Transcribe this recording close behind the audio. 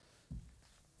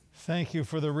Thank you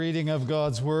for the reading of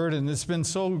God's Word, and it's been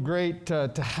so great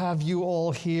to have you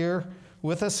all here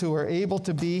with us who are able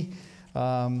to be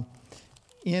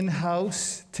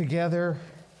in-house together,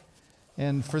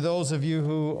 and for those of you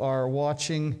who are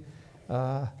watching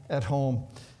at home.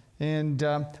 And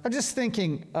I'm just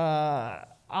thinking, can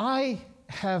I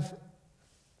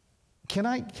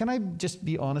just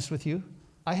be honest with you?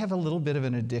 I have a little bit of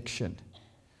an addiction.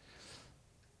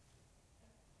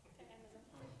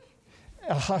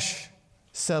 A hush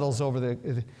settles over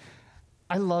the.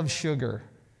 I love sugar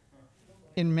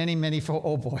in many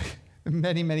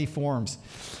forms.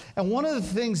 And one of the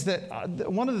things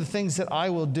that I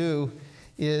will do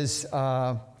is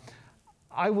I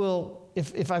will,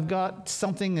 if I've got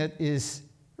something that is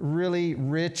really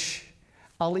rich,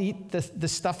 I'll eat the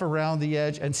stuff around the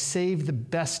edge and save the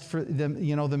best for the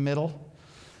middle.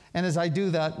 And as I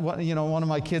do that, one of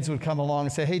my kids would come along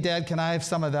and say, "Hey, Dad, can I have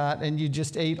some of that?" And you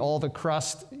just ate all the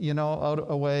crust,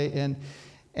 away,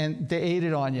 and they ate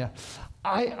it on you.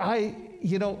 I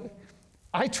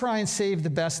try and save the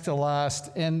best to last,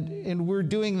 and we're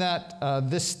doing that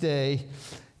this day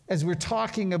as we're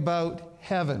talking about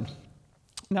heaven.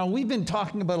 Now, we've been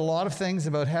talking about a lot of things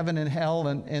about heaven and hell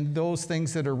and those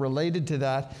things that are related to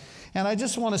that. And I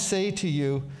just want to say to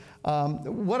you,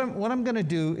 what I'm going to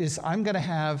do is I'm going to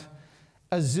have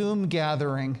a Zoom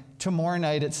gathering tomorrow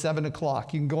night at 7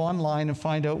 o'clock. You can go online and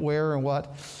find out where and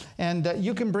what. And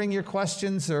you can bring your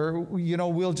questions, or,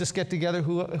 we'll just get together,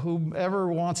 whoever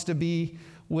wants to be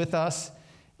with us.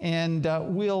 And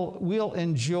we'll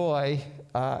enjoy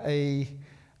a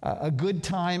good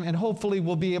time. And hopefully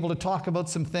we'll be able to talk about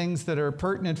some things that are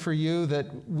pertinent for you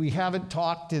that we haven't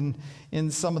talked in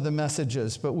some of the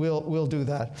messages, but we'll do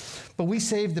that. But we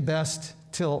save the best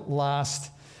till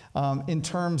last in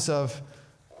terms of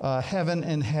heaven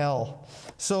and hell.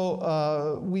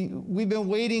 So we've been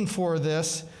waiting for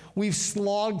this. We've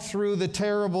slogged through the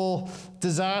terrible,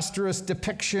 disastrous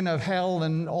depiction of hell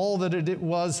and all that it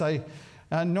was.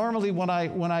 Normally when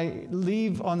I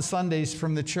leave on Sundays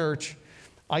from the church,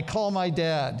 I call my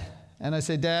dad and I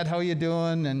say, "Dad, how are you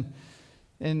doing?"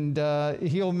 And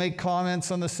he'll make comments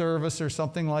on the service or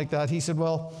something like that. He said,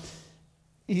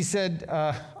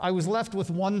 I was left with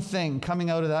one thing coming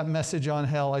out of that message on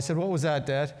hell. I said, "What was that,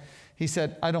 Dad?" He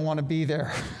said, "I don't want to be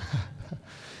there."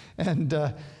 And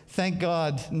thank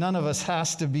God none of us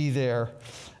has to be there.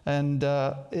 And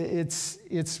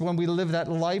it's when we live that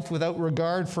life without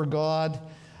regard for God,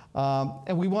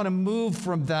 and we want to move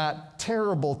from that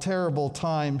terrible, terrible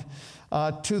time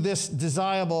to this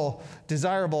desirable,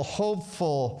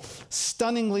 hopeful,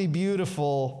 stunningly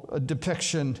beautiful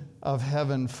depiction of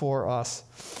heaven for us.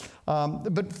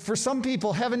 But for some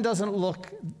people, heaven doesn't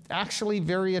look actually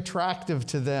very attractive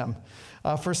to them.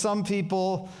 For some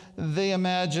people, they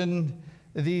imagine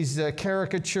these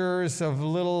caricatures of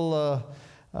little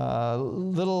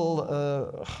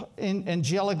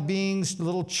angelic beings,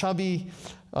 little chubby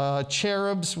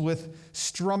cherubs with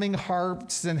strumming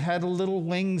harps and had little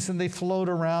wings, and they float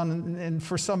around. And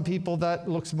for some people, that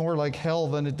looks more like hell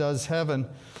than it does heaven.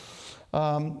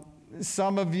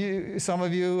 Some of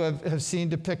you have seen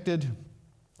depicted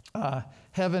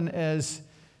heaven as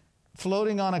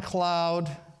floating on a cloud,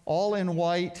 all in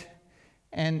white,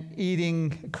 and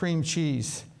eating cream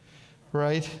cheese,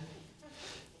 right?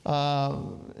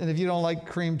 And if you don't like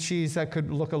cream cheese, that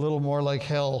could look a little more like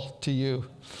hell to you.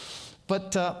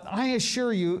 But I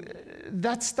assure you,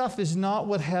 that stuff is not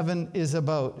what heaven is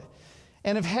about.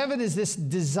 And if heaven is this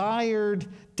desired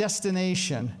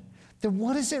destination, then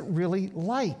what is it really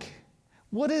like?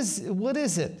 What is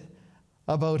it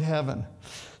about heaven?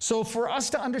 So for us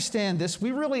to understand this,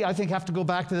 we really, I think, have to go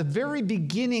back to the very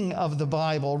beginning of the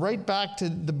Bible, right back to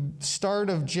the start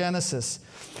of Genesis,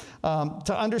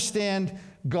 to understand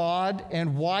God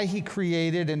and why he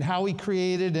created and how he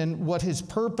created and what his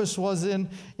purpose was in.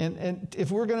 And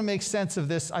if we're going to make sense of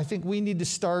this, I think we need to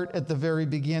start at the very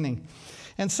beginning.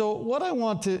 And so what I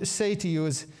want to say to you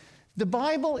is the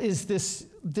Bible is this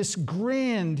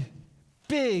grand,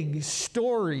 big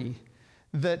story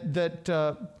that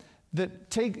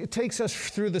takes us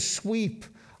through the sweep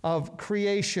of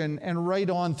creation and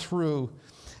right on through.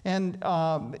 And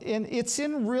it's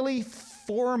in really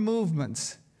 4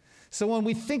 movements. So when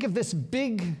we think of this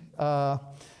big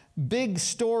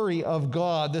story of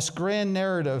God, this grand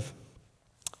narrative,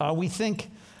 we think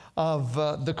of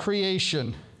the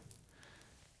creation.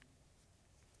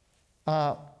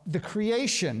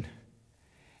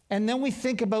 And then we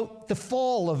think about the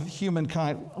fall of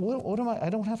humankind. What am I? I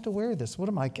don't have to wear this. What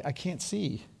am I? I can't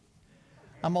see.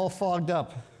 I'm all fogged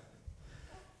up.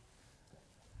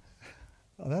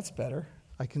 Oh, that's better.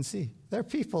 I can see. There are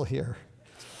people here.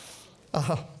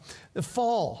 the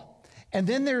fall. And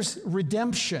then there's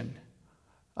redemption.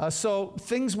 So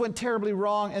things went terribly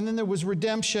wrong, and then there was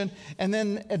redemption, and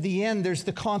then at the end there's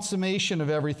the consummation of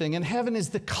everything. And heaven is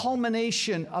the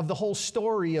culmination of the whole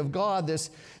story of God,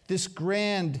 this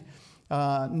grand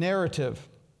narrative.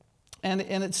 And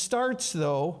it starts,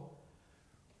 though,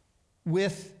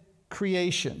 with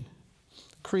creation.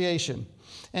 Creation.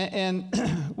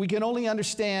 And we can only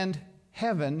understand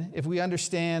heaven if we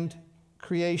understand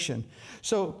creation.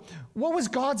 So what was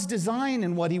God's design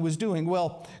in what he was doing?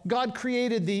 Well, God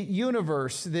created the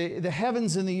universe, the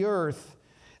heavens and the earth.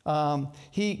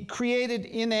 He created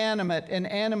inanimate and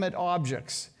animate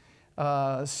objects.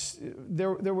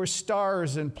 There were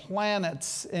stars and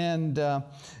planets, and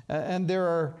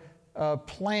there are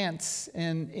plants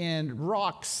and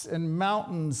rocks and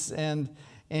mountains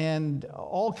and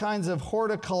all kinds of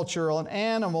horticultural and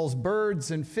animals,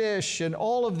 birds and fish, and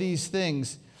all of these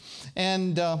things.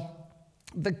 And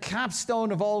the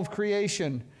capstone of all of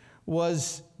creation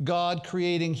was God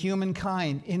creating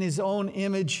humankind in his own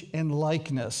image and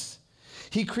likeness.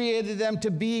 He created them to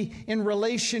be in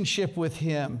relationship with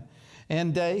him.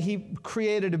 And he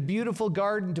created a beautiful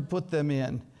garden to put them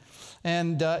in.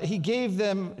 And he gave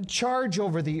them charge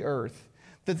over the earth,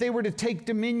 that they were to take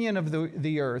dominion of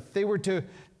the earth. They were to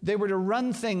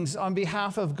run things on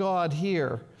behalf of God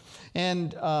here.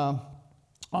 And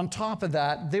on top of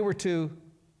that, they were to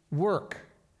work.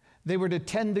 They were to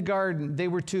tend the garden. They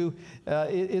were to,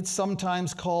 it's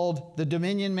sometimes called the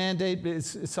dominion mandate.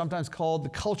 It's sometimes called the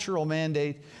cultural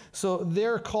mandate. So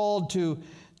they're called to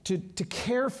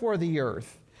care for the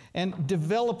earth and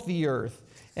develop the earth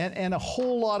and a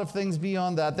whole lot of things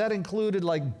beyond that. That included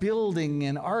like building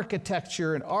and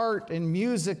architecture and art and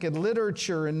music and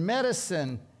literature and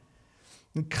medicine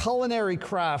and culinary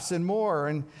crafts and more.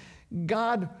 And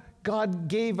God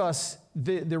gave us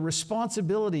the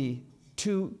responsibility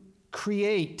to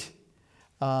create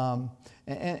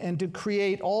and to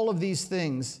create all of these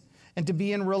things and to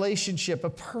be in relationship, a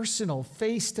personal,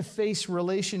 face-to-face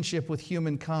relationship with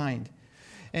humankind.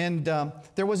 And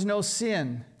there was no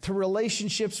sin. The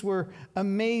relationships were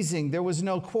amazing. There was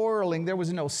no quarreling. There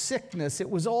was no sickness. It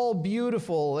was all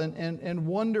beautiful and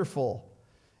wonderful.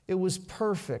 It was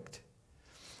perfect.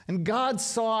 And God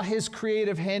saw his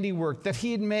creative handiwork that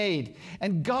he had made,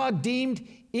 and God deemed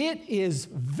it is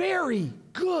very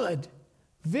good.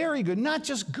 Very good. Not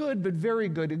just good, but very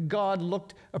good. And God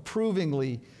looked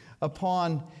approvingly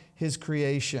upon his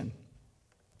creation.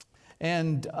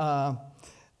 And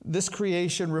this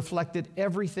creation reflected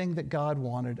everything that God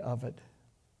wanted of it.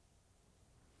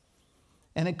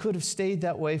 And it could have stayed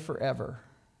that way forever,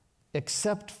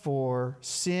 except for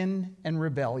sin and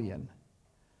rebellion.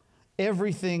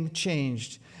 Everything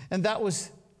changed. And that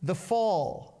was the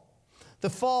fall. The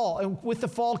fall, and with the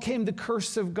fall came the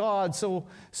curse of God.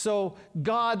 So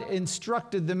God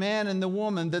instructed the man and the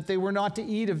woman that they were not to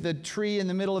eat of the tree in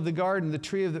the middle of the garden, the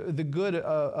tree of the good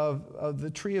of the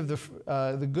tree of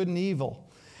the good and evil.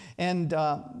 And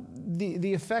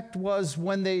the effect was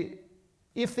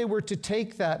if they were to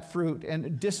take that fruit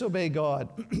and disobey God,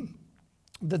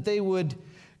 that they would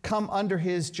come under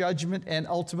his judgment and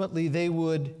ultimately they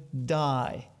would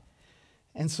die.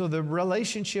 And so the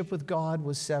relationship with God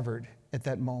was severed at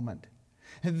that moment.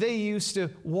 They used to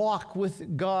walk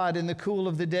with God in the cool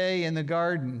of the day in the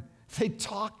garden. They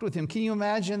talked with him. Can you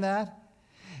imagine that?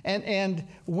 And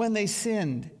when they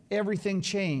sinned, everything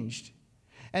changed.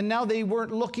 And now they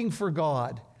weren't looking for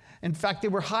God. In fact, they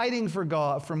were hiding from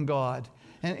God.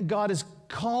 And God is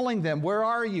calling them, where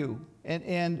are you?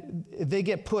 And they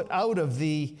get put out of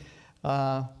the,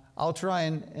 I'll try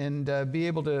and be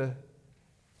able to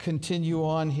continue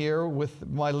on here with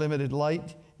my limited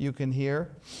light. You can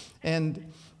hear.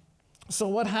 And so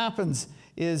what happens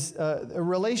is a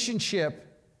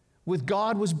relationship with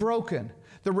God was broken.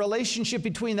 The relationship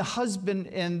between the husband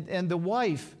and the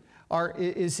wife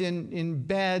is in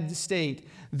bad state.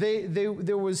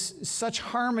 There was such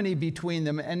harmony between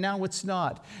them, and now it's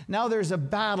not. Now there's a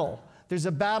battle. There's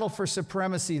a battle for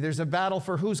supremacy. There's a battle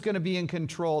for who's going to be in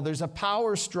control. There's a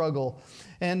power struggle.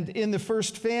 And in the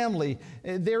first family,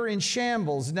 they're in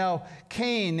shambles. Now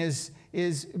Cain is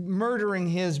murdering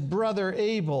his brother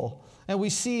Abel. And we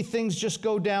see things just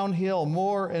go downhill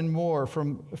more and more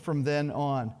from then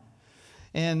on.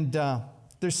 And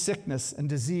there's sickness and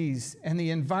disease, and the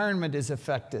environment is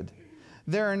affected.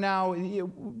 There are now,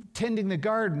 tending the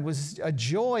garden was a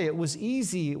joy. It was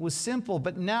easy. It was simple.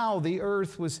 But now the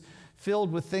earth was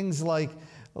filled with things like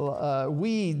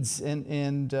weeds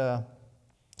and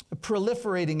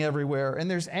proliferating everywhere.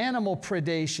 And there's animal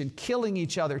predation, killing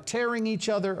each other, tearing each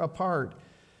other apart.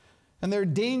 And there are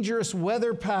dangerous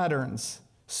weather patterns.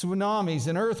 tsunamis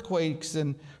and earthquakes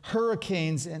and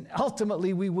hurricanes, and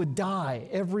ultimately we would die.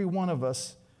 Every one of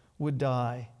us would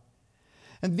die.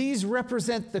 And these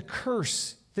represent the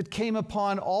curse that came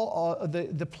upon all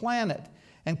the planet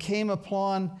and came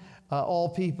upon all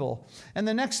people. And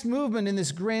the next movement in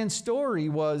this grand story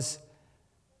was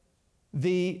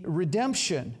the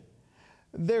redemption.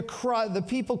 The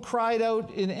people cried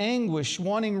out in anguish,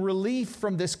 wanting relief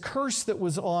from this curse that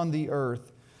was on the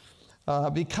earth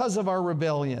because of our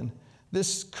rebellion.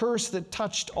 This curse that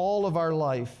touched all of our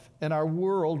life, and our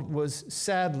world was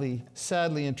sadly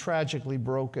and tragically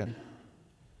broken.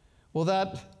 Well,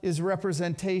 that is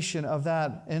representation of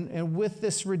that. And with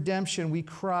this redemption, we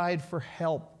cried for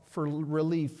help, for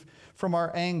relief from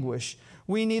our anguish.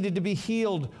 We needed to be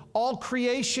healed. All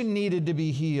creation needed to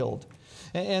be healed.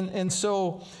 And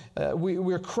so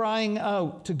we're crying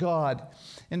out to God.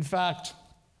 In fact,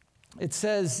 it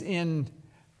says in,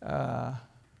 can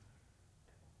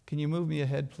you move me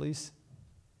ahead, please?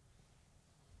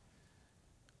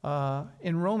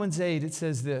 In Romans 8, it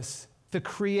says this: the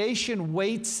creation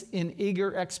waits in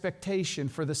eager expectation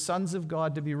for the sons of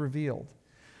God to be revealed.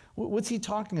 What's he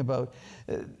talking about?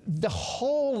 The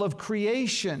whole of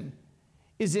creation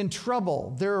is in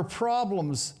trouble. There are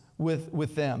problems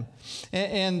with them.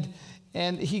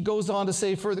 And he goes on to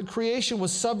say, for the creation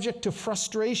was subject to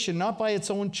frustration, not by its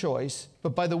own choice,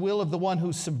 but by the will of the one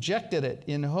who subjected it,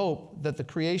 in hope that the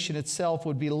creation itself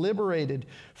would be liberated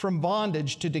from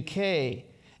bondage to decay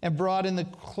and brought in the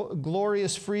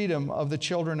glorious freedom of the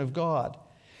children of God.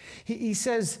 He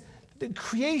says the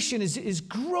creation is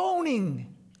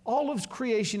groaning. All of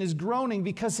creation is groaning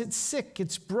because it's sick,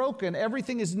 it's broken,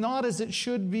 everything is not as it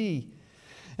should be.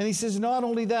 And he says not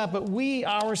only that, but we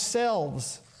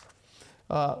ourselves,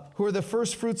 who are the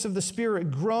first fruits of the Spirit,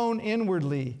 groan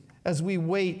inwardly as we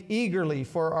wait eagerly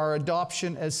for our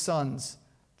adoption as sons,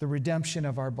 the redemption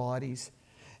of our bodies.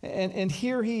 And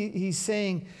here he's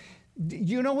saying,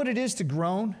 you know what it is to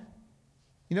groan?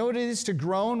 You know what it is to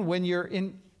groan when you're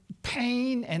in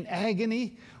pain and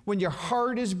agony, when your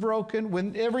heart is broken,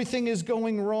 when everything is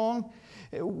going wrong?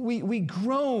 We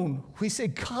groan. We say,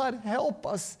 God, help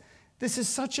us. This is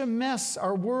such a mess,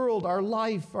 our world, our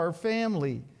life, our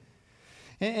family.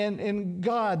 And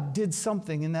God did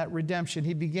something in that redemption.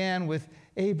 He began with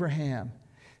Abraham,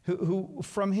 who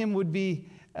from him would be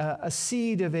a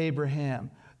seed of Abraham.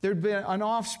 There'd be an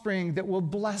offspring that will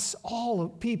bless all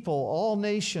people, all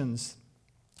nations.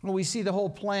 Well, we see the whole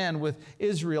plan with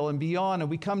Israel and beyond, and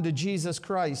we come to Jesus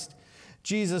Christ.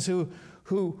 Jesus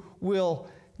who will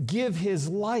give his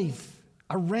life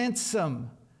a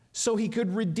ransom so he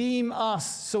could redeem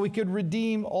us, so he could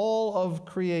redeem all of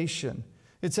creation.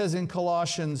 It says in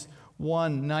Colossians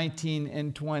 1:19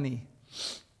 and 20,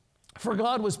 for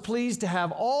God was pleased to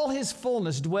have all his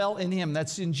fullness dwell in him,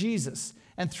 that's in Jesus,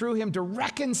 and through him to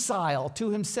reconcile to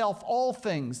himself all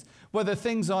things, whether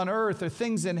things on earth or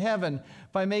things in heaven,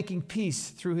 by making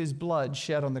peace through his blood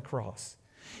shed on the cross.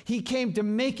 He came to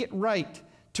make it right,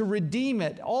 to redeem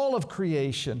it, all of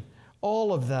creation,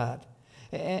 all of that.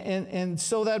 And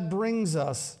so that brings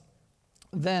us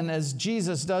then, as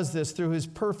Jesus does this through his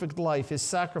perfect life, his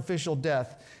sacrificial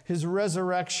death, his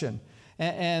resurrection,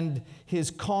 and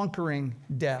his conquering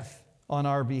death on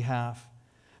our behalf.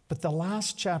 But the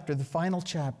last chapter, the final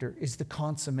chapter, is the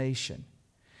consummation.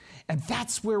 And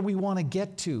that's where we want to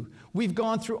get to. We've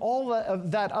gone through all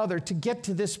of that other to get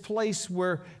to this place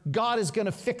where God is going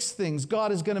to fix things.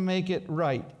 God is going to make it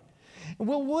right.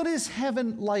 Well, what is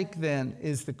heaven like then,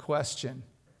 is the question.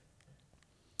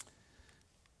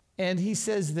 And he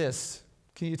says this.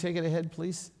 Can you take it ahead,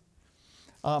 please?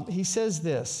 He says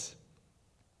this.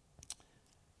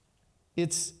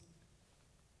 It's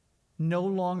no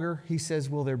longer, he says,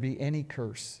 will there be any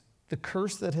curse. The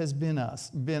curse that has been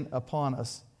upon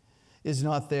us is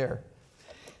not there.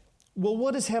 Well,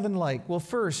 what is heaven like? Well,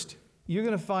 first, you're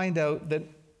going to find out that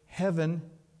heaven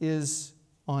is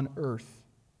on earth.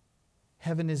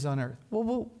 Heaven is on earth.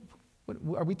 Well,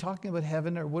 are we talking about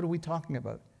heaven, or what are we talking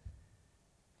about?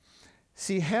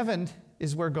 See, heaven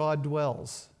is where God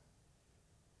dwells.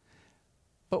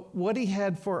 But what he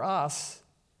had for us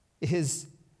is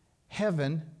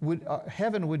heaven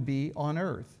would be on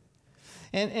earth.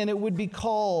 And it would be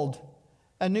called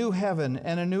a new heaven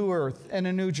and a new earth and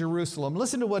a new Jerusalem.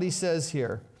 Listen to what he says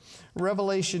here.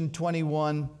 Revelation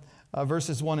 21,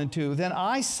 verses 1 and 2. Then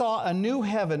I saw a new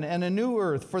heaven and a new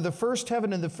earth, for the first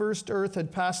heaven and the first earth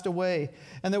had passed away,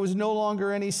 and there was no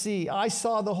longer any sea. I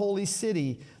saw the holy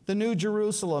city, the new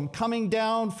Jerusalem, coming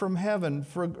down from heaven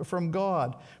from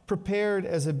God, prepared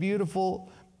as a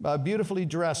beautifully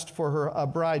dressed for her, a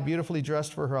bride beautifully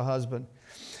dressed for her husband.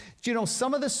 Do you know,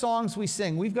 some of the songs we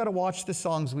sing, we've got to watch the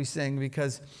songs we sing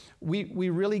because we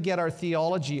really get our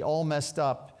theology all messed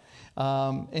up.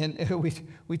 And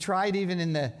we tried even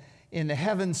in the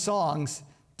heaven songs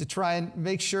to try and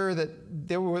make sure that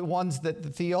there were ones that the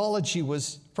theology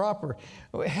was proper.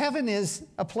 Heaven is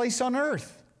a place on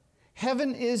earth.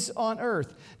 Heaven is on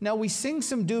earth. Now, we sing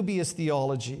some dubious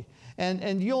theology,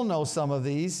 and you'll know some of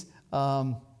these.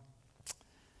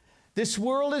 This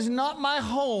world is not my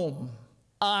home.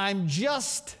 I'm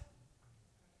just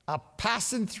a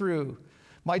passing through.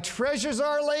 My treasures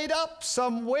are laid up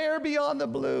somewhere beyond the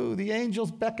blue. The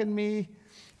angels beckon me.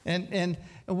 And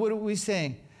what are we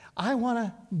saying? I want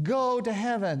to go to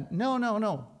heaven.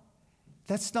 No.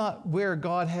 That's not where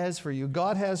God has for you.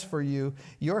 God has for you,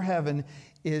 your heaven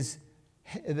is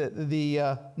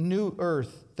the new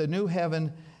earth, the new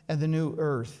heaven and the new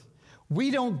earth. We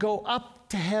don't go up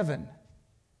to heaven.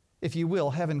 If you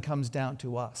will, heaven comes down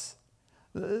to us.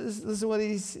 This is what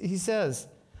he says.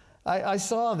 I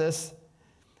saw this,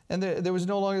 and there was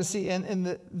no longer the sea,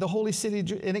 and the holy city,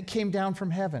 and it came down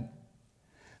from heaven.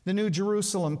 The new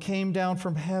Jerusalem came down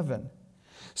from heaven.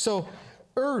 So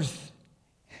earth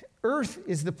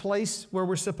is the place where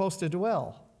we're supposed to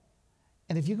dwell.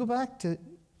 And if you go back to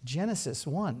Genesis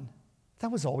 1, that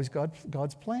was always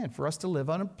God's plan, for us to live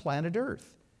on a planet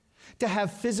Earth, to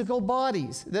have physical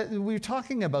bodies. We were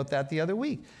talking about that the other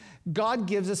week. God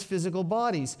gives us physical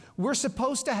bodies. We're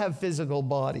supposed to have physical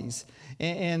bodies.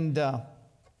 And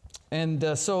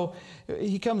so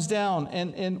he comes down,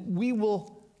 and we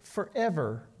will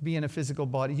forever be in a physical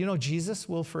body. You know, Jesus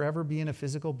will forever be in a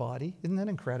physical body. Isn't that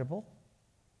incredible?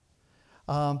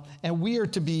 And we are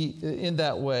to be in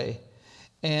that way.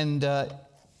 And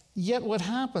yet what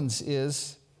happens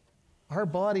is our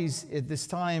bodies at this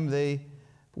time, they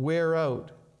wear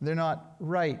out. They're not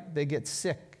right. They get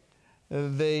sick.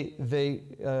 They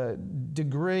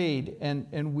degrade,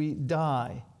 and we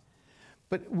die.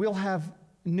 But we'll have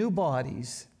new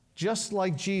bodies, just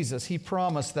like Jesus. He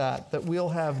promised that we'll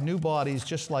have new bodies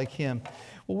just like him.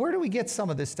 Well, where do we get some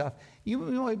of this stuff? You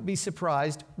might be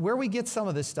surprised. Where we get some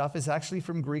of this stuff is actually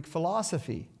from Greek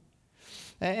philosophy.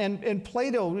 And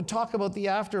Plato would talk about the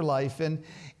afterlife. And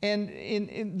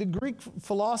in the Greek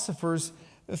philosophers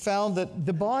found that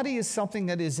the body is something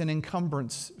that is an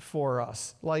encumbrance for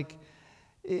us. Like,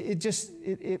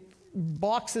 it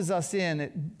boxes us in.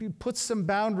 It puts some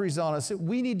boundaries on us.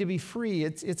 We need to be free.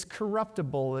 It's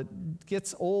corruptible. It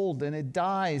gets old and it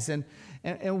dies. And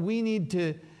we need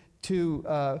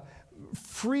to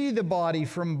free the body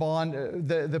from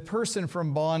the person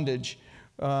from bondage.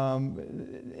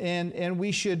 And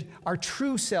we should, our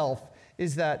true self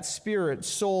is that spirit,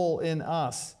 soul in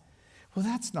us. Well,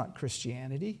 that's not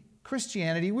Christianity.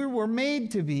 Christianity, we were made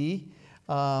to be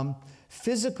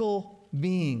physical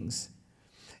beings,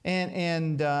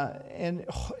 and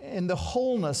the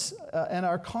wholeness and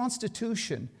our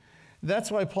constitution.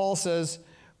 That's why Paul says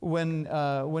when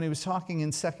he was talking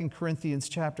in 2 Corinthians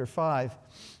chapter 5,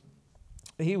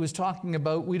 he was talking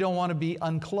about we don't want to be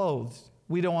unclothed.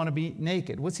 We don't want to be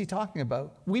naked. What's he talking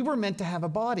about? We were meant to have a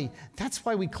body. That's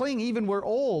why we cling. Even we're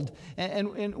old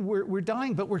and we're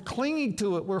dying, but we're clinging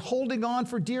to it. We're holding on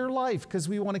for dear life because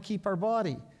we want to keep our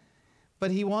body.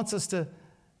 But he wants us to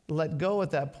let go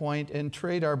at that point and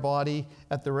trade our body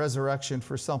at the resurrection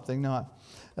for something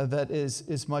that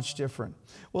is much different.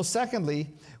 Well, secondly,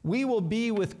 we will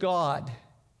be with God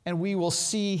and we will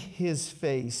see his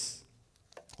face.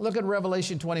 Look at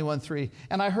Revelation 21:3.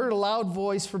 And I heard a loud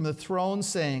voice from the throne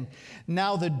saying,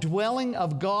 now the dwelling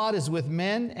of God is with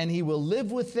men, and he will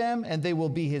live with them, and they will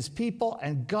be his people,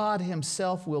 and God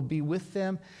himself will be with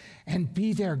them and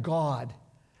be their God.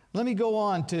 Let me go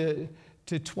on to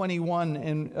 21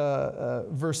 and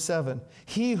verse 7.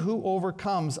 He who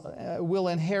overcomes will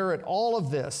inherit all of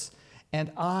this,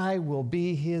 and I will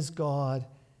be his God,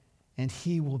 and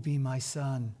he will be my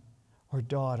son or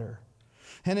daughter.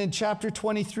 And in chapter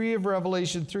 23 of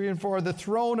Revelation 3 and 4, the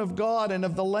throne of God and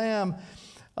of the Lamb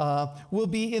will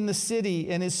be in the city,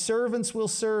 and his servants will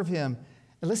serve him.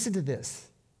 And listen to this.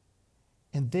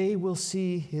 And they will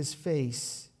see his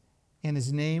face, and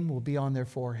his name will be on their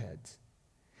foreheads.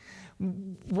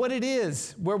 What it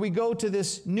is, where we go to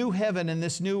this new heaven and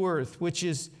this new earth, which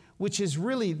is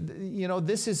really,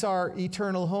 this is our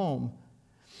eternal home,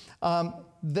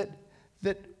 that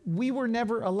we were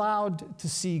never allowed to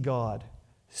see God.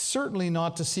 Certainly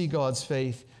not to see God's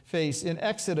face. In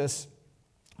Exodus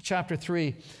chapter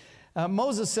 3,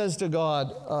 Moses says to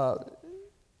God,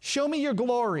 show me your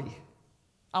glory.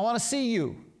 I want to see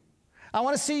you. I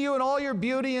want to see you in all your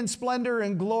beauty and splendor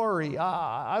and glory.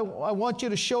 I want you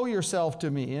to show yourself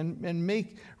to me and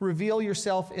reveal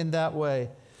yourself in that way.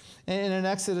 And in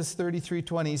Exodus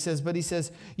 33:20, he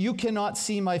says, you cannot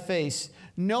see my face.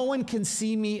 No one can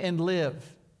see me and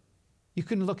live. You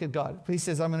couldn't look at God. But he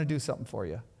says, I'm going to do something for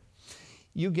you.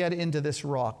 You get into this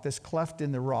rock, this cleft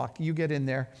in the rock. You get in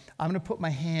there. I'm going to put my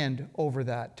hand over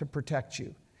that to protect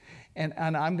you. And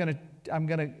I'm going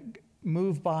to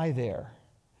move by there.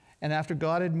 And after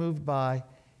God had moved by,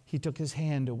 he took his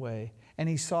hand away. And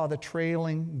he saw the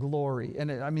trailing glory.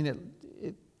 And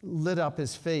it lit up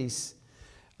his face.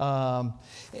 And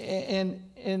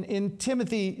in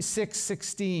Timothy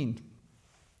 6:16,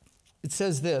 it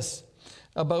says this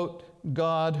about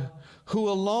God, who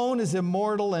alone is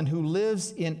immortal and who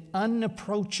lives in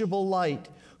unapproachable light,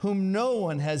 whom no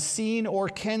one has seen or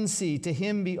can see. To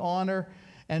him be honor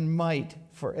and might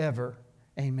forever.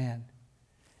 Amen.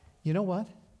 You know what?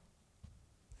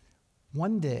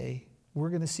 One day we're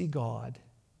going to see God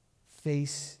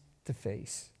face to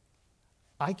face.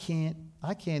 I can't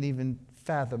even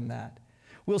fathom that.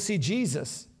 We'll see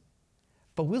Jesus,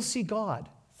 but we'll see God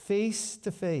face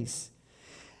to face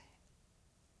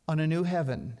on a new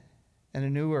heaven and a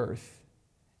new earth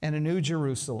and a new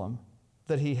Jerusalem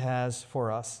that he has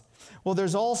for us. Well,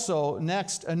 there's also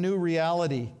next a new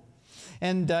reality.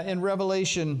 And in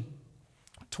Revelation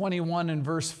 21 and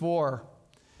verse 4,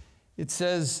 it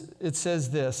says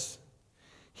this,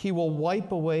 he will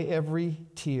wipe away every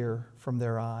tear from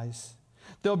their eyes.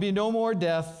 There'll be no more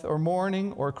death or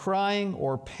mourning or crying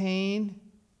or pain,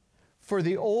 for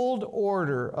the old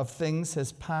order of things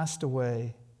has passed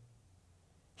away.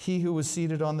 He who was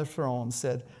seated on the throne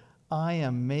said, I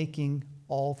am making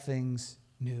all things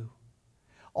new.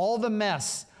 All the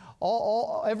mess,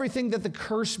 everything that the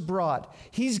curse brought,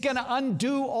 he's going to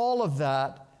undo all of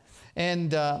that.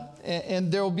 And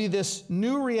there will be this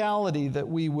new reality that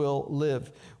we will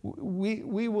live.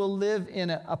 We will live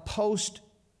in a post-curse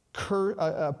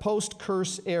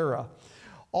era.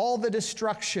 All the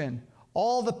destruction,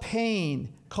 all the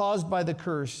pain caused by the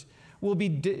curse will be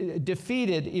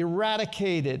defeated,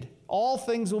 eradicated. All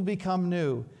things will become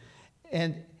new.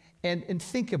 And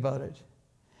think about it.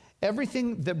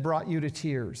 Everything that brought you to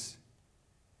tears,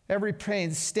 every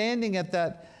pain, standing at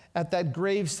that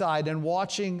graveside and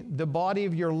watching the body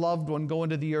of your loved one go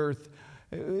into the earth.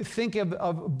 Think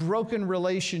of broken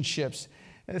relationships.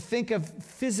 Think of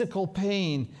physical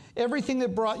pain. Everything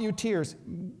that brought you tears.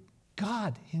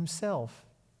 God himself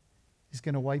is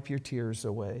going to wipe your tears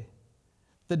away.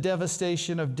 The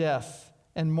devastation of death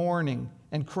and mourning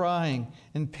and crying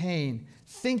and pain.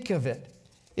 Think of it.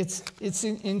 It's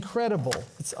incredible.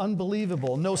 It's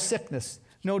unbelievable. No sickness,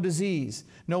 no disease,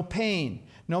 no pain,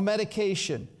 no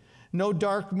medication, no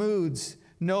dark moods,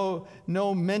 no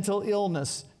mental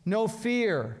illness, no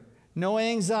fear, no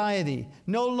anxiety,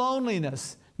 no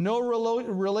loneliness, no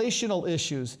relational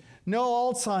issues, no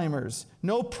Alzheimer's,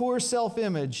 no poor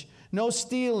self-image, no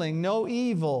stealing, no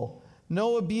evil,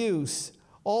 no abuse.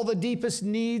 All the deepest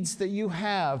needs that you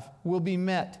have will be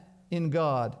met in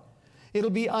God. It'll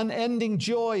be unending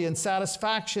joy and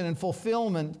satisfaction and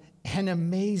fulfillment and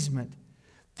amazement.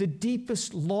 The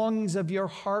deepest longings of your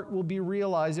heart will be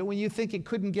realized. And when you think it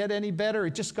couldn't get any better,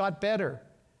 it just got better.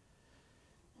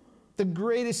 The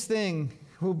greatest thing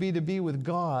will be to be with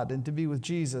God and to be with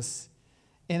Jesus.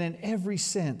 And in every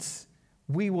sense,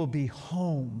 we will be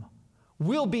home.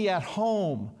 We'll be at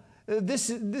home.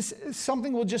 This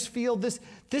something will just feel this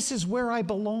is where I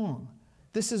belong.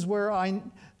 This is where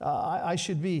I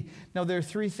should be. Now, there are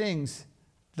three things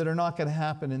that are not going to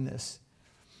happen in this.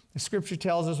 The scripture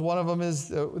tells us one of them is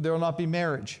there will not be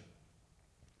marriage.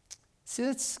 See,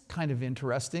 that's kind of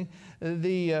interesting.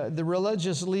 The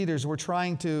religious leaders were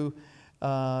trying to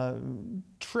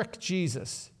trick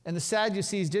Jesus. And the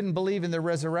Sadducees didn't believe in the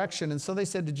resurrection. And so they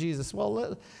said to Jesus,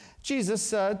 well,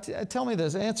 Jesus, tell me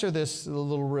this, answer this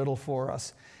little riddle for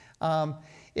us.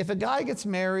 If a guy gets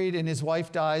married and his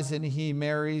wife dies and he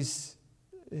marries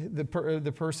the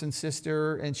person's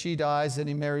sister and she dies and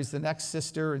he marries the next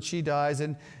sister and she dies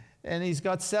and he's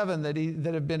got 7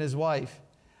 that have been his wife,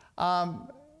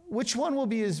 which one will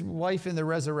be his wife in the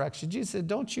resurrection? Jesus said,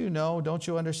 don't you know, don't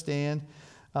you understand?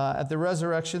 At the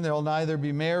resurrection there will neither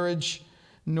be marriage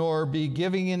nor be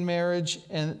giving in marriage,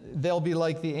 and they'll be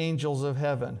like the angels of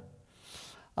heaven.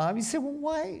 You say,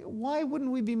 well, why wouldn't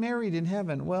we be married in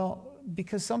heaven? Well,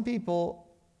 because some people,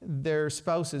 their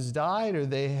spouses died or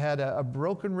they had a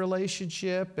broken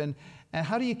relationship, and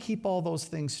how do you keep all those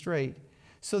things straight?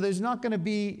 So there's not going to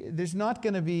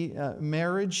be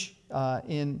marriage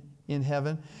in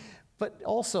heaven. But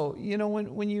also, you know,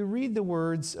 when you read the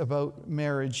words about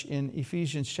marriage in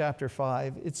Ephesians chapter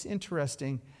 5, it's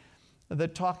interesting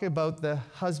that talk about the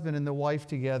husband and the wife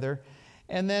together.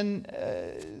 And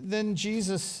then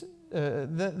Jesus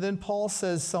then Paul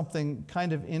says something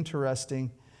kind of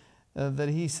interesting, that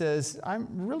he says, I'm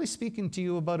really speaking to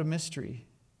you about a mystery.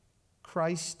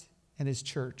 Christ and his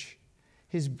church.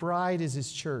 His bride is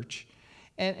his church.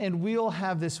 And we'll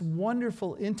have this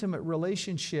wonderful, intimate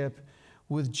relationship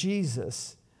with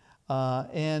Jesus.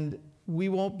 And we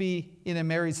won't be in a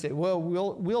married state. Well,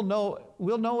 we'll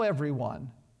know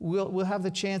everyone. We'll have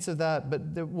the chance of that,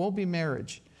 but there won't be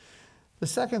marriage. The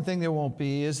second thing there won't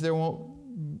be is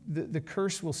the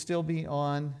curse will still be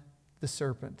on the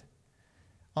serpent.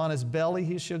 On his belly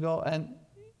he shall go, and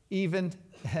even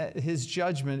his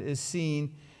judgment is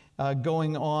seen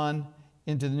going on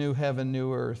into the new heaven,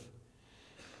 new earth.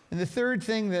 And the third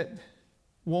thing that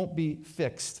won't be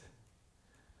fixed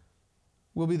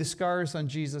will be the scars on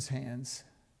Jesus' hands.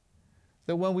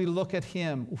 That when we look at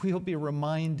him, we'll be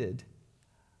reminded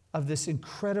of this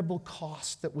incredible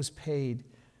cost that was paid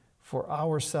for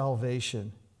our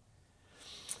salvation.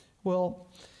 Well,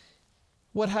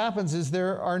 what happens is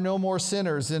there are no more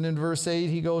sinners. And in verse 8,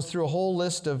 he goes through a whole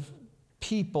list of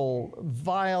people,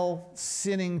 vile,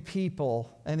 sinning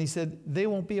people. And he said, they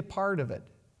won't be a part of it.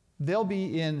 They'll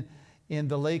be in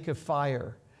the lake of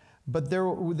fire. But there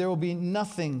will be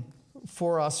nothing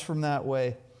for us from that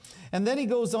way. And then he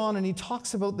goes on and he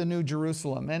talks about the New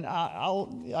Jerusalem. And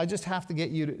I just have to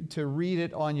get you to read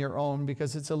it on your own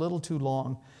because it's a little too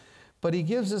long. But he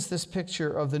gives us this picture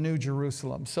of the New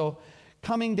Jerusalem. So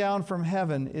coming down from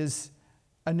heaven is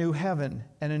a new heaven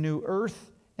and a new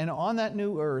earth. And on that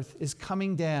new earth is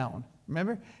coming down.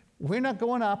 Remember, we're not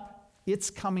going up.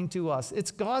 It's coming to us. It's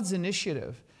God's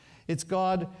initiative. It's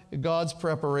God's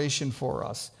preparation for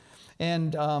us.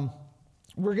 And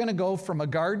we're going to go from a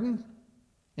garden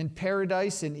in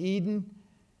paradise in Eden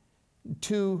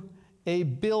to a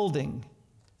building,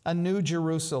 a New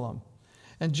Jerusalem.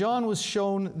 And John was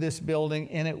shown this building,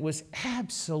 and it was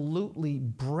absolutely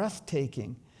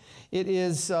breathtaking. It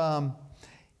is,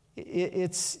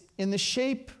 it's in the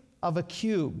shape of a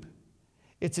cube.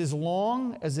 It's as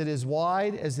long as it is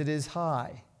wide as it is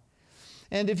high.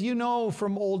 And if you know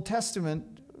from Old Testament,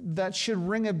 that should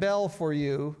ring a bell for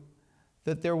you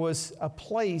that there was a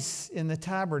place in the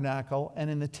tabernacle and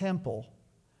in the temple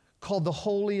called the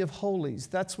Holy of Holies.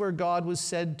 That's where God was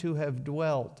said to have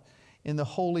dwelt, in the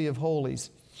Holy of Holies.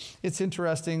 It's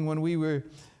interesting, when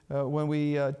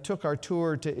we took our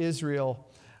tour to Israel,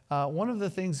 one of the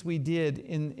things we did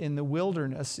in the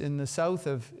wilderness in the south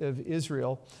of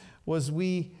Israel was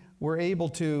we were able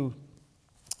to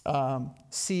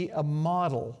see a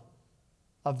model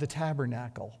of the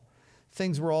tabernacle.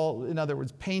 Things were all, in other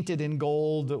words, painted in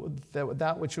gold,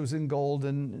 that which was in gold,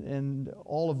 and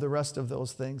all of the rest of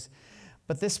those things.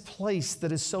 But this place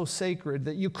that is so sacred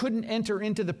that you couldn't enter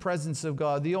into the presence of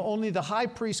God. Only the high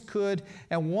priest could,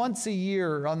 and once a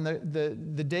year on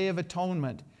the Day of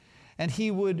Atonement. And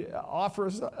he would offer,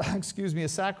 a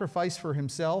sacrifice for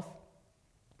himself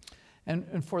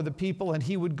and for the people, and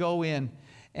he would go in.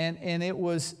 And it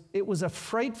was a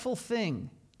frightful thing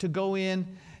to go in,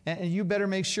 and you better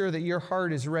make sure that your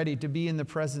heart is ready to be in the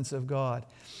presence of God.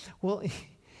 Well,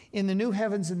 in the new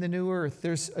heavens and the new earth,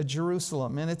 there's a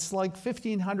Jerusalem, and it's like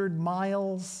 1,500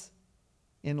 miles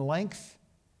in length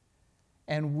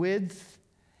and width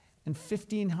and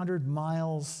 1,500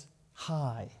 miles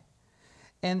high.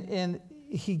 And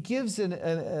he gives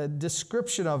a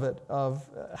description of it, of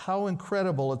how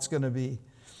incredible it's going to be.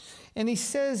 And he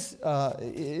says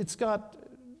it's got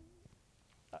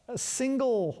a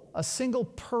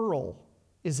single pearl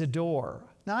is a door.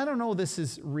 Now, I don't know if this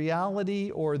is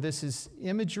reality or this is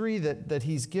imagery that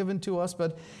he's given to us,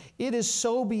 but it is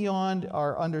so beyond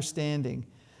our understanding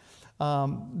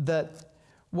that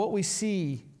what we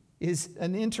see is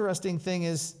an interesting thing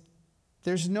is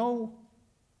there's no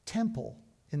temple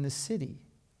in the city.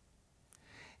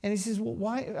 And he says, well,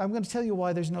 why? I'm going to tell you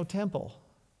why there's no temple.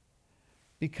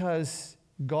 Because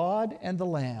God and the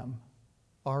Lamb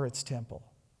are its temple.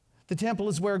 The temple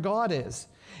is where God is.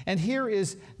 And here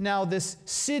is now this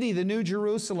city, the New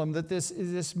Jerusalem, that this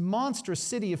is this monstrous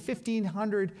city of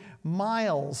 1,500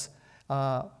 miles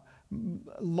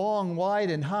long, wide,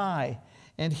 and high.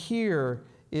 And here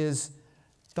is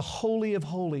the Holy of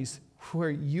Holies, where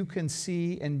you can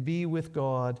see and be with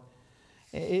God.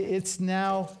 It's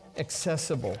now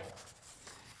accessible.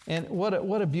 And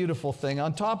what a beautiful thing.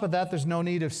 On top of that, there's no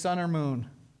need of sun or moon.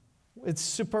 It's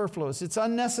superfluous. It's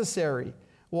unnecessary.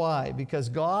 Why? Because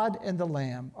God and the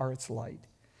Lamb are its light.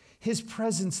 His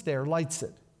presence there lights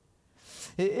it.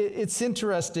 It's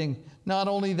interesting, not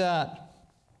only that,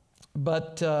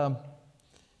 but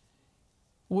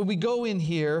when we go in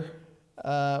here,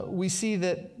 we see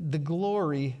that the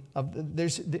glory of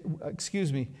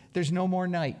there's no more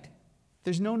night.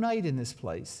 There's no night in this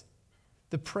place.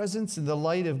 The presence and the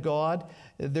light of God,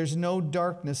 there's no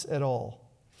darkness at all.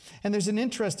 And there's an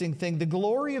interesting thing. The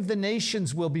glory of the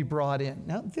nations will be brought in.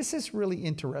 Now, this is really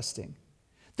interesting.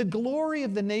 The glory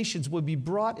of the nations will be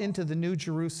brought into the New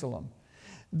Jerusalem.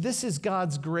 This is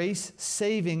God's grace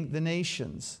saving the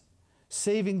nations,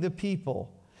 saving the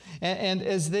people. And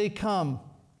as they come,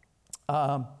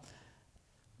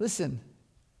 listen,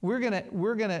 we're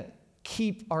gonna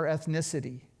keep our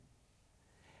ethnicity.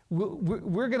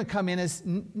 We're going to come in as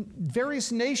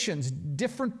various nations,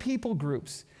 different people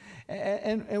groups,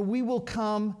 and we will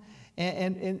come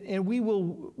and we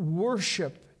will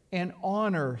worship and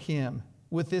honor Him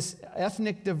with this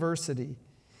ethnic diversity.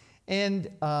 And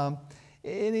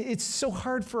it's so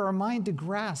hard for our mind to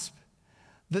grasp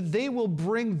that they will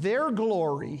bring their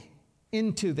glory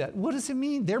into that. What does it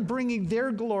mean? They're bringing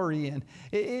their glory in.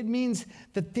 It means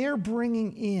that they're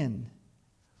bringing in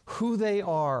who they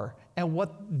are and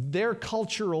what their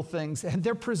cultural things, and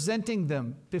they're presenting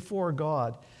them before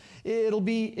God. It'll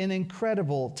be an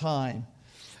incredible time.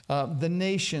 The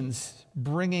nations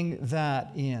bringing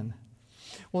that in.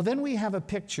 Well, then we have a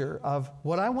picture of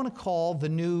what I want to call the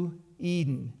new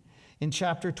Eden in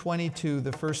chapter 22,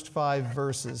 the first 5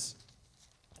 verses.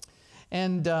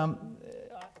 And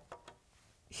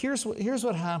here's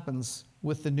what happens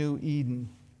with the new Eden.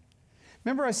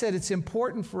 Remember I said it's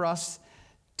important for us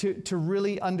to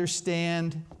really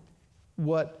understand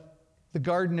what the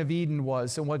Garden of Eden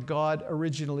was and what God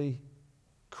originally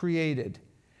created.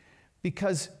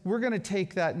 Because we're going to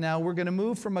take that now, we're going to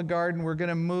move from a garden, we're going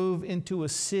to move into a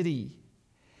city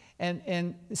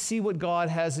and see what God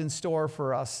has in store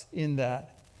for us in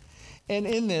that. And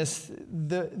in this,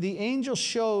 the angel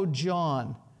showed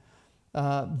John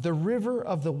the river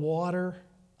of the water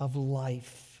of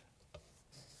life.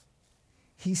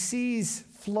 He sees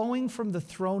flowing from the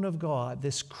throne of God,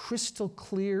 this crystal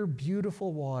clear,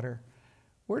 beautiful water.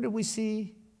 Where did we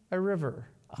see a river?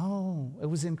 Oh, it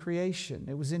was in creation.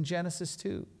 It was in Genesis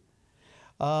 2.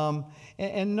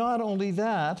 And not only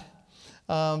that,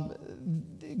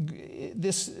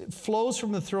 this flows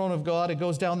from the throne of God. It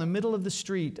goes down the middle of the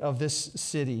street of this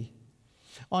city.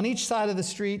 On each side of the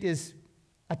street is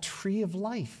a tree of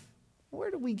life.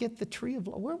 Where do we get the tree of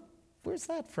life? Where's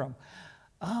that from?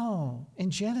 Oh, in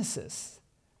Genesis.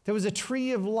 There was a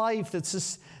tree of life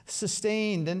that's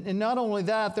sustained. And not only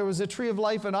that, there was a tree of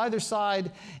life on either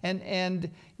side. And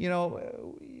you know,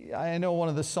 I know one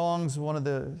of the songs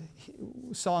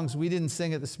we didn't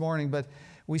sing it this morning, but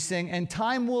we sing, and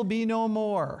time will be no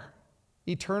more.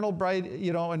 Eternal, bright,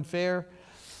 and fair.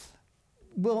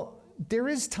 Well, there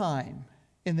is time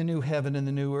in the new heaven and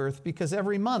the new earth, because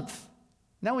every month,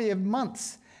 now we have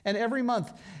months, and every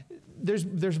month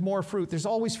there's more fruit. There's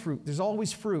always fruit. There's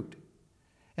always fruit.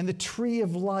 And the tree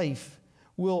of life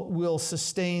will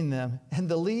sustain them. And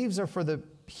the leaves are for the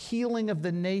healing of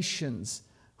the nations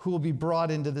who will be brought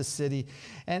into the city.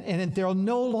 And there'll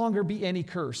no longer be any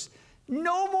curse.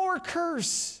 No more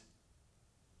curse.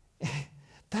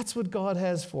 That's what God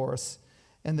has for us.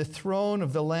 And the throne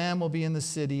of the Lamb will be in the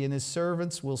city, and his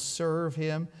servants will serve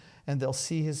him, and they'll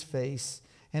see his face,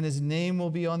 and his name will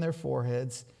be on their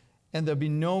foreheads, and there'll be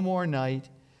no more night,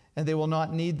 and they will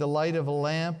not need the light of a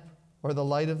lamp or the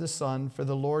light of the sun, for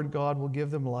the Lord God will give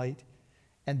them light,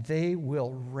 and they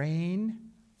will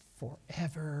reign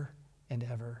forever and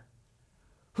ever.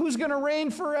 Who's going to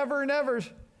reign forever and ever?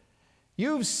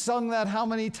 You've sung that how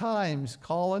many times,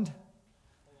 Colin?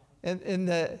 In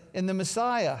the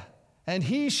Messiah. And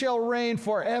he shall reign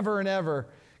forever and ever.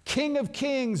 King of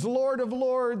kings, Lord of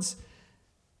lords.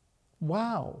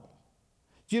 Wow.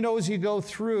 Do you know, as you go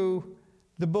through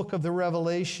the book of the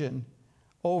Revelation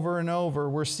over and over,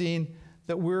 we're seeing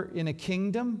that we're in a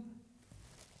kingdom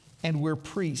and we're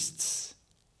priests.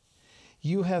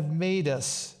 You have made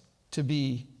us to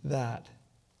be that.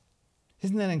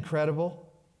 Isn't that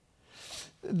incredible?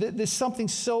 There's something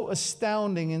so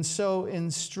astounding and so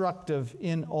instructive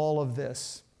in all of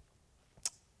this.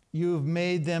 You have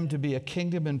made them to be a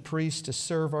kingdom and priests to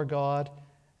serve our God,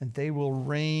 and they will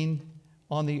reign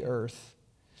on the earth.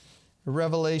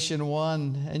 Revelation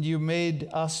 1, and you made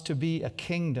us to be a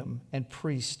kingdom and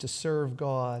priests to serve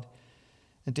God,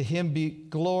 and to him be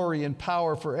glory and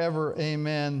power forever.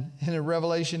 Amen. And in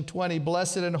Revelation 20,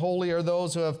 blessed and holy are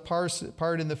those who have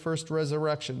part in the first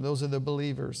resurrection. Those are the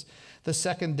believers. The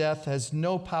second death has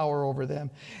no power over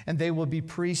them, and they will be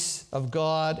priests of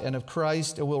God and of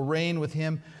Christ, and will reign with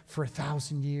him for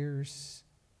 1,000 years.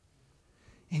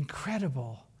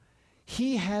 Incredible.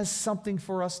 He has something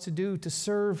for us to do, to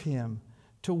serve him,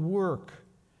 to work.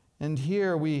 And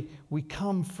here we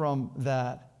come from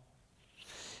that.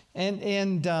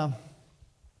 And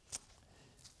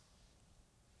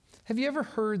Have you ever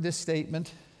heard this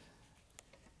statement?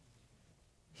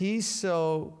 He's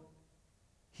so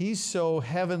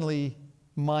heavenly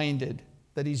minded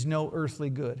that he's no earthly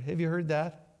good. Have you heard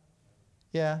that?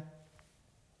 Yeah?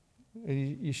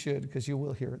 You should, because you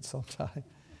will hear it sometime.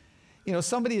 You know,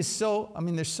 somebody is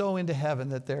they're so into heaven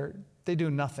that they do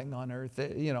nothing on earth.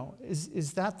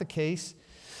 Is that the case?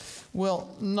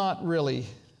 Well, not really.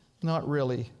 Not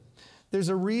really. There's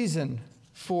a reason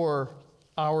for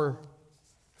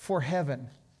heaven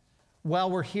while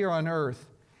we're here on earth.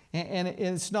 And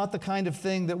it's not the kind of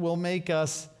thing that will make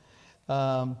us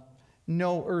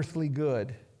no earthly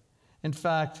good. In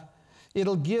fact,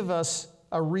 it'll give us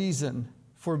a reason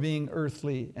for being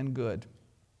earthly and good.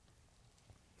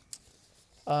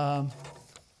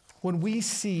 When we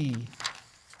see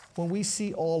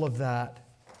all of that,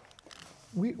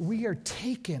 we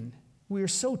are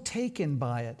so taken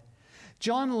by it.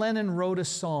 John Lennon wrote a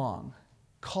song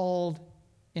called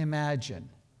Imagine.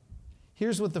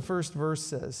 Here's what the first verse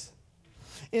says.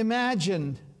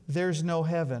 Imagine there's no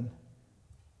heaven.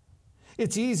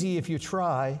 It's easy if you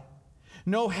try.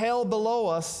 No hell below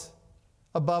us,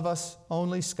 above us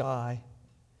only sky.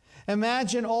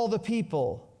 Imagine all the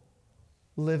people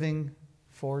living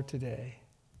for today.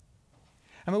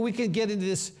 I mean, we can get into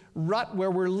this rut where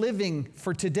we're living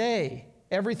for today.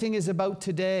 Everything is about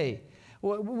today.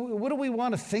 What do we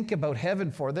want to think about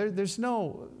heaven for? There's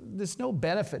no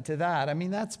benefit to that. I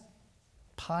mean, that's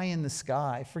pie in the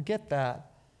sky. Forget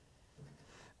that.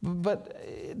 But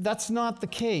that's not the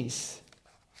case.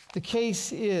 The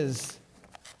case is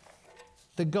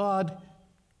that God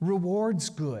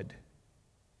rewards good,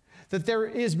 that there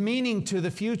is meaning to the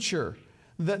future,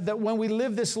 that when we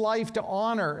live this life to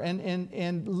honor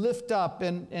and lift up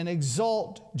and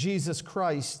exalt Jesus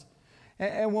Christ,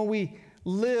 and when we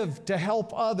live to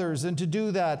help others and to do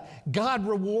that, God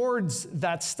rewards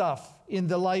that stuff in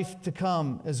the life to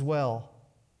come as well.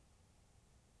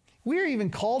 We're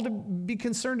even called to be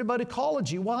concerned about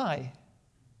ecology. Why?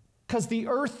 Because the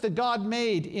earth that God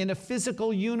made in a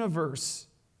physical universe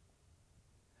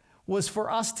was for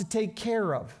us to take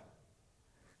care of.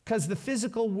 Because the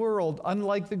physical world,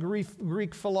 unlike the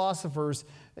Greek philosophers,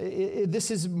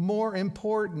 this is more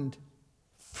important,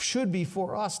 should be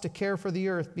for us to care for the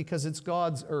earth because it's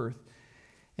God's earth.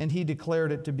 And He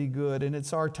declared it to be good, and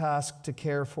it's our task to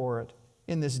care for it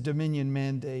in this dominion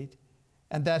mandate.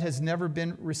 And that has never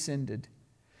been rescinded.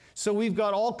 So we've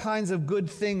got all kinds of good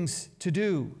things to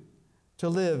do, to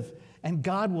live, and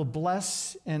God will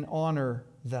bless and honor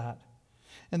that.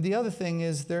 And the other thing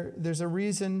is there's a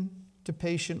reason to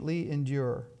patiently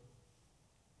endure.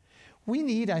 We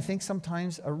need, I think,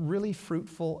 sometimes a really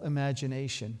fruitful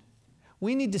imagination.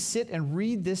 We need to sit and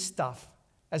read this stuff,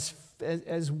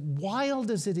 as wild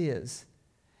as it is,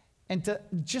 and to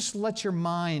just let your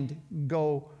mind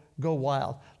go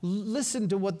wild. Listen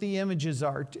to what the images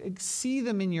are. See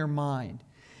them in your mind,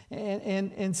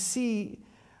 and see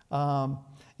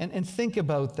and think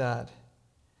about that.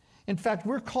 In fact,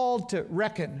 we're called to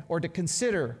reckon or to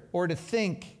consider or to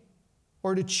think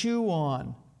or to chew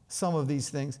on some of these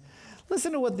things.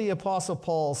 Listen to what the Apostle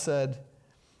Paul said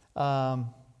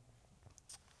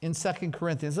in 2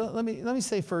 Corinthians. Let me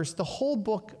say first, the whole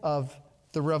book of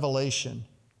the Revelation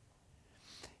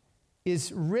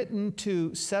is written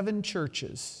to 7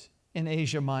 churches in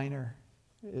Asia Minor.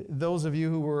 Those of you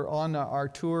who were on our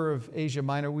tour of Asia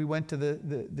Minor, we went to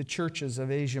the churches of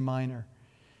Asia Minor.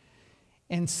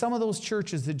 And some of those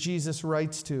churches that Jesus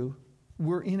writes to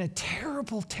were in a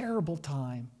terrible, terrible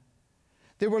time.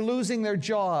 They were losing their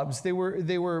jobs. They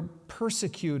were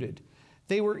persecuted.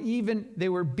 They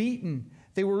were beaten.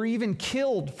 They were even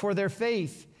killed for their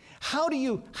faith. How do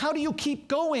you keep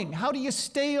going? How do you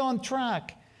stay on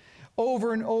track?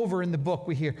 Over and over in the book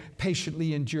we hear,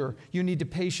 patiently endure. You need to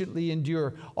patiently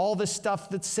endure. All the stuff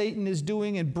that Satan is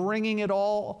doing and bringing it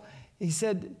all, he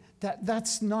said,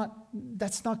 that's not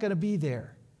going to be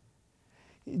there.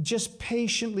 Just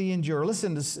patiently endure.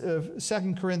 Listen to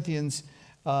 2 Corinthians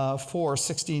 4,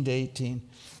 16 to 18.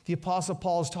 The Apostle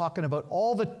Paul is talking about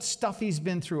all the stuff he's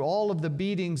been through, all of the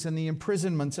beatings and the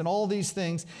imprisonments and all these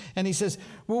things. And he says,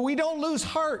 well, we don't lose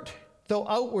heart, though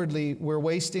outwardly we're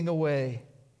wasting away.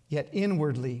 Yet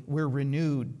inwardly, we're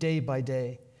renewed day by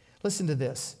day. Listen to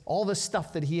this. All the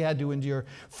stuff that he had to endure.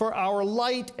 For our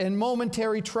light and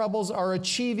momentary troubles are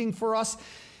achieving for us,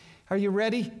 are you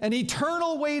ready? An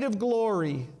eternal weight of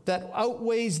glory that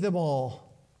outweighs them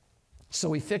all. So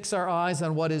we fix our eyes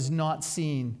on what is not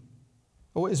seen.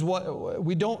 So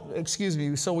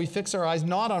we fix our eyes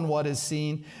not on what is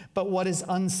seen, but what is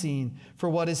unseen. For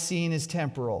what is seen is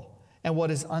temporal, and what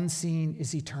is unseen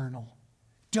is eternal.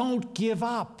 Don't give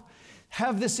up.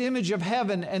 have this image of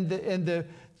heaven and the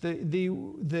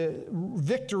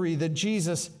victory that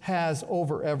Jesus has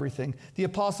over everything. The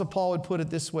Apostle Paul would put it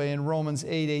this way in Romans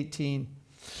 8:18.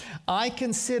 I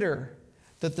consider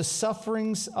that the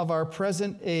sufferings of our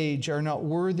present age are not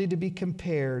worthy to be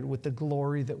compared with the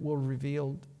glory that will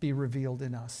be revealed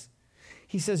in us.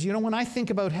 He says, when I think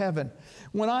about heaven,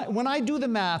 when I do the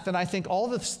math and I think all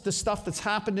the stuff that's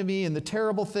happened to me and the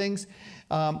terrible things,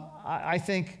 I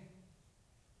think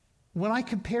when I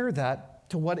compare that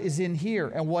to what is in here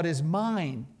and what is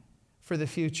mine for the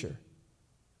future,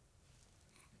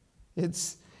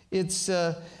 it's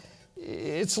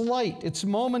light, it's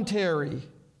momentary.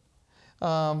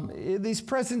 These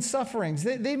present sufferings,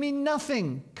 they mean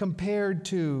nothing compared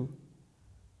to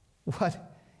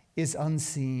what is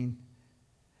unseen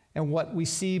and what we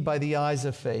see by the eyes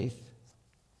of faith.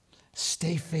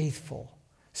 Stay faithful.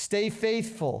 Stay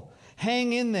faithful.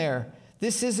 Hang in there.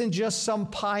 This isn't just some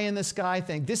pie in the sky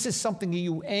thing. This is something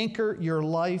you anchor your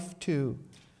life to,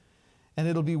 and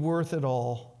it'll be worth it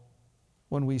all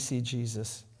when we see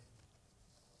Jesus.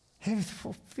 Have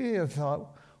you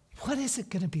thought, what is it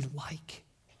going to be like?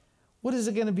 What is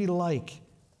it going to be like?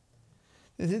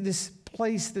 This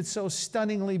place that's so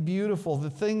stunningly beautiful, the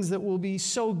things that will be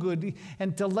so good,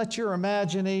 and to let your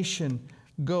imagination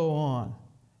go on.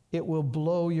 It will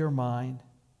blow your mind.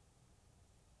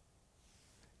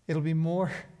 It'll be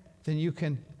more than you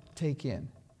can take in.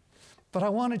 But I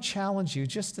want to challenge you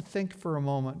just to think for a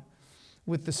moment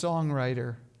with the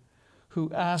songwriter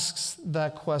who asks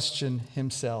that question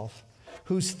himself,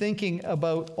 who's thinking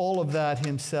about all of that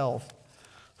himself,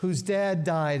 whose dad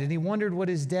died, and he wondered what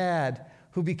his dad,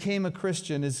 who became a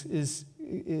Christian, is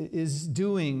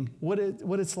doing, what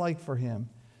it's like for him.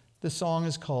 The song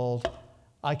is called,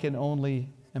 I Can Only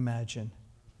Imagine.